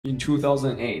In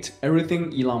 2008,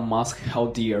 everything Elon Musk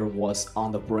held dear was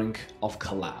on the brink of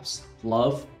collapse.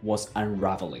 Love was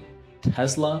unraveling.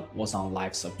 Tesla was on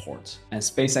life support, and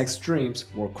SpaceX dreams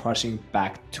were crushing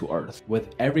back to Earth.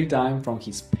 With every dime from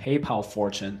his PayPal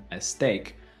fortune at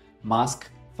stake, Musk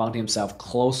found himself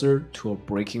closer to a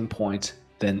breaking point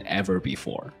than ever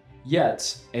before.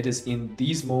 Yet, it is in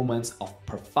these moments of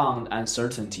profound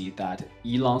uncertainty that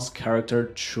Elon's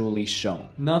character truly shone.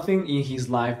 Nothing in his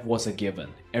life was a given,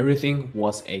 everything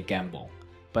was a gamble.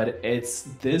 But it's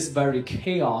this very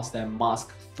chaos that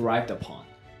Musk thrived upon.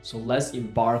 So let's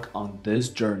embark on this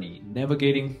journey,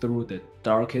 navigating through the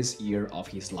darkest year of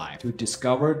his life to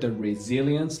discover the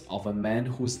resilience of a man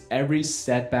whose every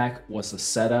setback was a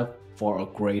setup for a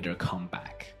greater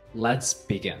comeback. Let's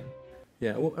begin.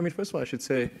 Yeah, well, I mean, first of all, I should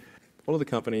say all of the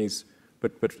companies,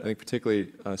 but I think particularly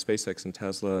SpaceX and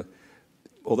Tesla,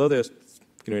 although they're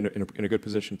in a good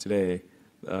position today,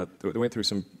 they went through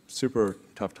some super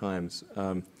tough times.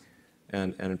 And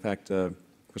in fact, for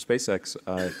SpaceX,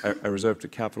 I reserved the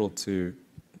capital to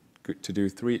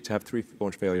have three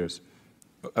launch failures,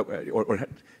 or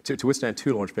to withstand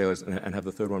two launch failures and have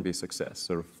the third one be a success,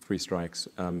 sort of three strikes.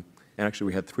 And actually,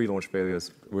 we had three launch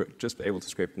failures. We were just able to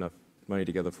scrape enough money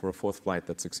together for a fourth flight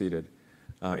that succeeded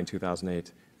in 2008.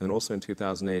 And then also in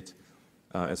 2008,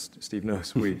 as Steve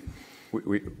knows,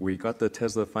 we got the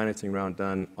Tesla financing round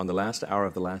done on the last hour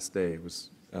of the last day. It was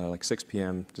like 6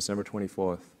 p.m., December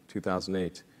 24th,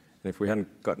 2008. And if we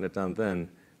hadn't gotten it done then,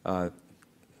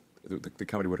 the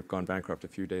company would have gone bankrupt a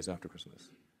few days after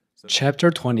Christmas. So, Chapter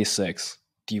 26,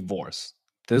 Divorce.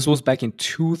 This was back in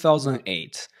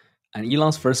 2008, and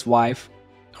Elon's first wife,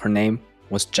 her name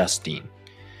was Justine.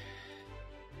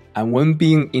 And when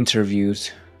being interviewed,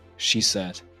 she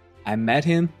said, "I met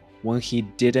him when he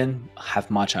didn't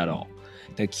have much at all.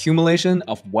 The accumulation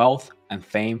of wealth and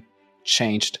fame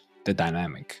changed the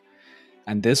dynamic."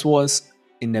 And this was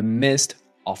in the midst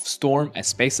of storm at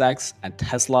SpaceX and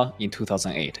Tesla in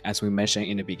 2008, as we mentioned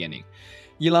in the beginning.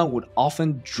 Elon would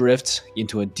often drift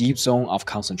into a deep zone of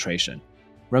concentration,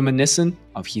 reminiscent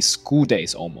of his school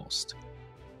days almost,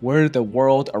 where the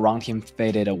world around him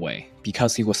faded away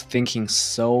because he was thinking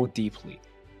so deeply.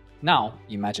 Now,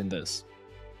 imagine this.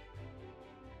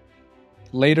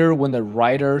 Later, when the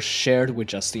writer shared with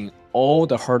Justine all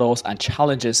the hurdles and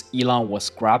challenges Elon was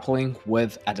grappling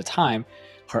with at the time,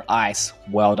 her eyes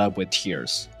welled up with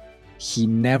tears. "He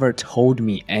never told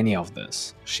me any of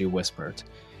this," she whispered.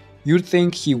 You'd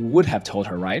think he would have told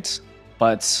her, right?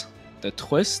 But the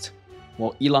twist?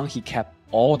 Well, Elon, he kept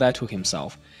all that to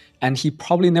himself. And he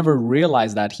probably never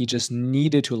realized that he just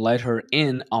needed to let her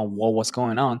in on what was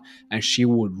going on, and she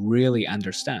would really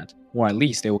understand. Or at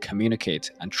least they would communicate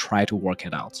and try to work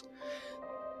it out.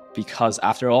 Because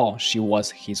after all, she was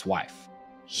his wife,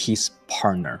 his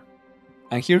partner.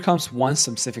 And here comes one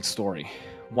specific story.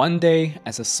 One day,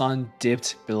 as the sun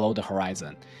dipped below the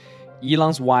horizon,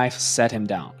 Elon's wife sat him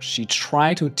down. She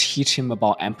tried to teach him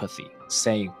about empathy,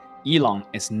 saying, "Elon,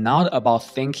 it's not about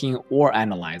thinking or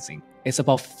analyzing. It's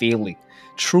about feeling,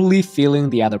 truly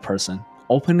feeling the other person,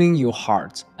 opening your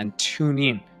heart and tune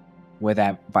in with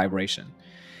that vibration."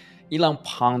 Elon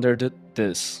pondered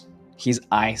this, his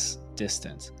eyes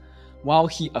distant. While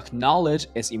he acknowledged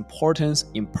its importance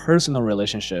in personal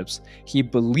relationships, he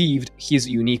believed his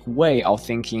unique way of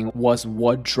thinking was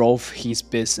what drove his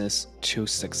business to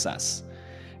success.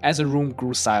 As the room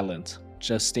grew silent,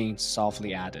 Justine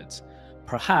softly added,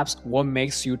 "Perhaps what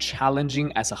makes you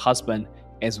challenging as a husband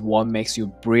is what makes you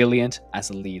brilliant as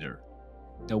a leader."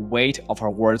 The weight of her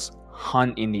words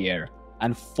hung in the air,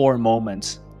 and for a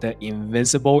moment, the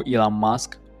invincible Elon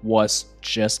Musk was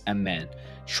just a man,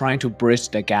 trying to bridge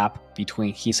the gap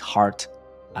between his heart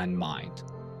and mind.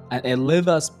 And it left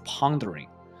us pondering,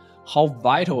 how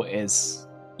vital is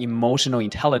emotional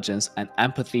intelligence and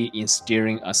empathy in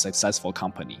steering a successful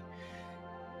company?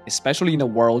 Especially in a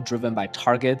world driven by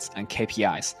targets and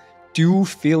KPIs, do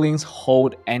feelings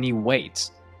hold any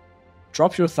weight?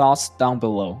 Drop your thoughts down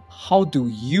below. How do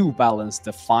you balance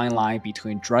the fine line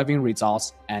between driving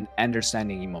results and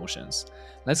understanding emotions?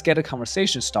 Let's get a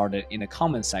conversation started in the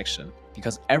comment section,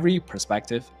 because every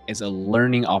perspective is a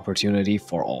learning opportunity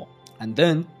for all. And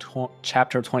then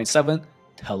chapter 27,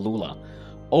 Tallulah,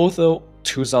 also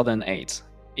 2008,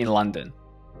 in London.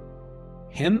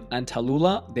 Him and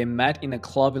Tallulah, they met in a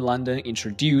club in London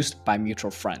introduced by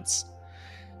mutual friends.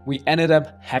 "We ended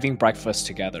up having breakfast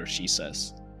together," she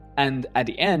says. And at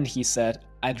the end, he said,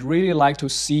 "I'd really like to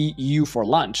see you for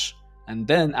lunch." And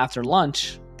then after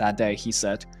lunch that day, he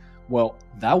said, "Well,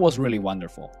 that was really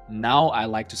wonderful. Now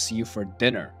I'd like to see you for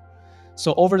dinner."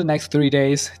 So over the next 3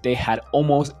 days, they had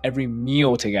almost every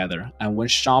meal together and went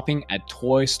shopping at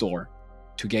toy store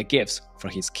to get gifts for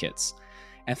his kids.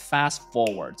 And fast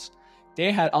forward,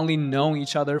 they had only known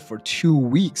each other for 2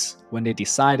 weeks when they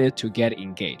decided to get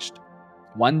engaged.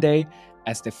 One day,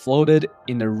 as they floated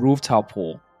in the rooftop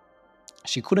pool,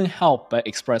 she couldn't help but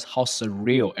express how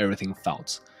surreal everything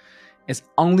felt. It's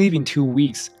only been 2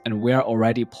 weeks and we're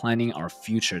already planning our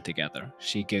future together,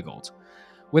 she giggled.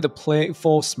 With a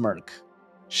playful smirk,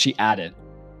 she added,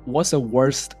 "What's the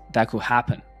worst that could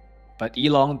happen?" But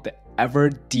Elon, the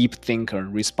ever-deep thinker,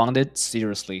 responded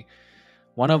seriously,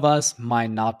 "One of us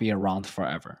might not be around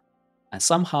forever." And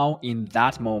somehow, in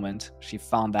that moment, she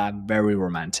found that very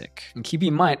romantic. And keep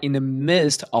in mind, in the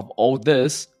midst of all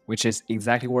this, which is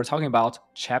exactly what we're talking about,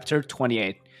 Chapter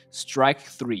 28, Strike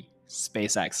 3,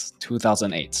 SpaceX,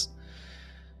 2008.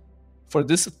 For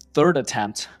this third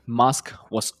attempt, Musk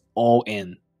was all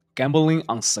in, gambling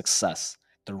on success.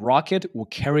 The rocket would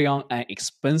carry on an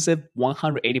expensive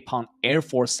 180-pound Air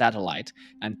Force satellite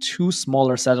and 2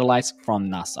 smaller satellites from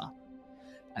NASA.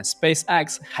 And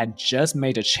SpaceX had just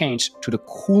made a change to the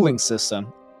cooling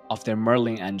system of their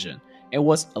Merlin engine. It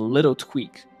was a little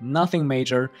tweak, nothing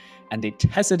major, and they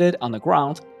tested it on the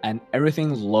ground and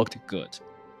everything looked good.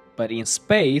 But in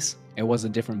space, it was a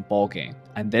different ballgame,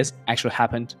 and this actually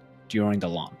happened during the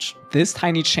launch. This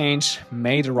tiny change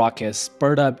made the rocket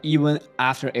spurt up even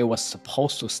after it was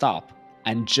supposed to stop.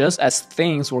 And just as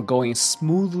things were going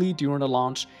smoothly during the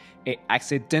launch, it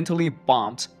accidentally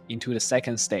bumped into the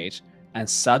second stage, and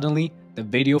suddenly the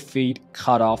video feed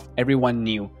cut off. Everyone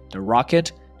knew the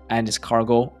rocket and its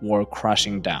cargo were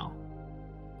crashing down.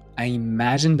 And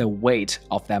imagine the weight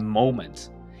of that moment.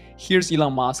 Here's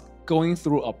Elon Musk going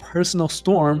through a personal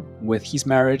storm with his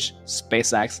marriage,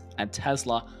 SpaceX, and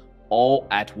Tesla all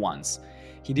at once.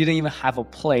 He didn't even have a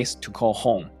place to call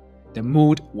home. The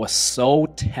mood was so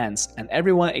tense and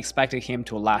everyone expected him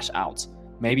to lash out,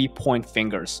 maybe point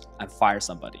fingers and fire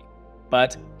somebody.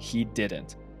 But he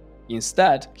didn't.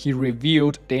 Instead, he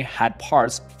revealed they had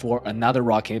parts for another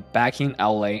rocket back in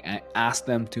LA and asked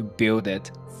them to build it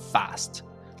fast,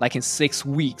 like in 6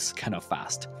 weeks kind of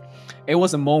fast. It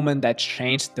was a moment that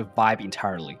changed the vibe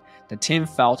entirely. The team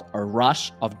felt a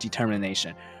rush of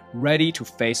determination, ready to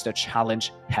face the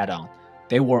challenge head-on.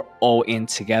 They were all in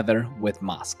together with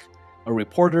Musk. A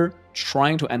reporter,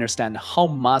 trying to understand how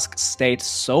Musk stayed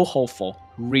so hopeful,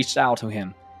 reached out to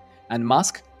him. And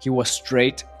Musk, he was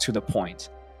straight to the point.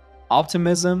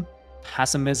 Optimism,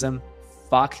 pessimism,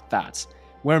 fuck that.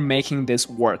 We're making this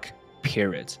work,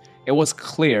 period. It was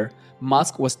clear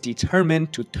Musk was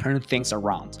determined to turn things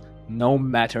around, no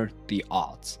matter the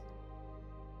odds.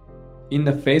 In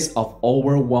the face of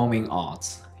overwhelming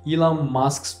odds, Elon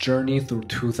Musk's journey through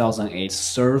 2008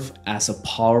 served as a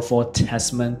powerful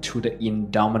testament to the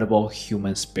indomitable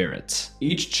human spirit.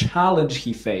 Each challenge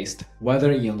he faced,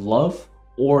 whether in love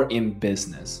or in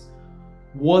business,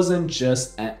 wasn't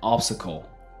just an obstacle,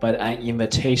 but an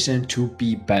invitation to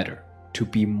be better, to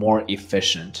be more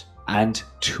efficient, and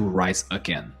to rise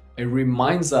again. It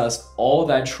reminds us all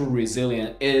that true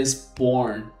resilience is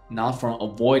born not from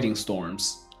avoiding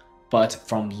storms, but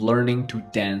from learning to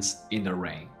dance in the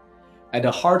rain. At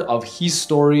the heart of his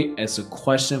story is a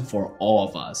question for all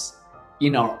of us.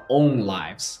 In our own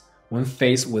lives, when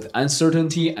faced with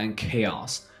uncertainty and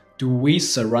chaos, do we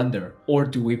surrender or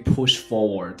do we push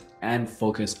forward and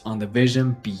focus on the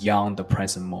vision beyond the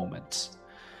present moment?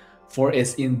 For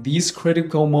it's in these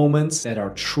critical moments that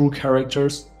our true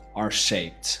characters are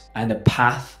shaped and the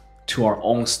path to our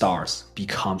own stars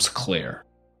becomes clear.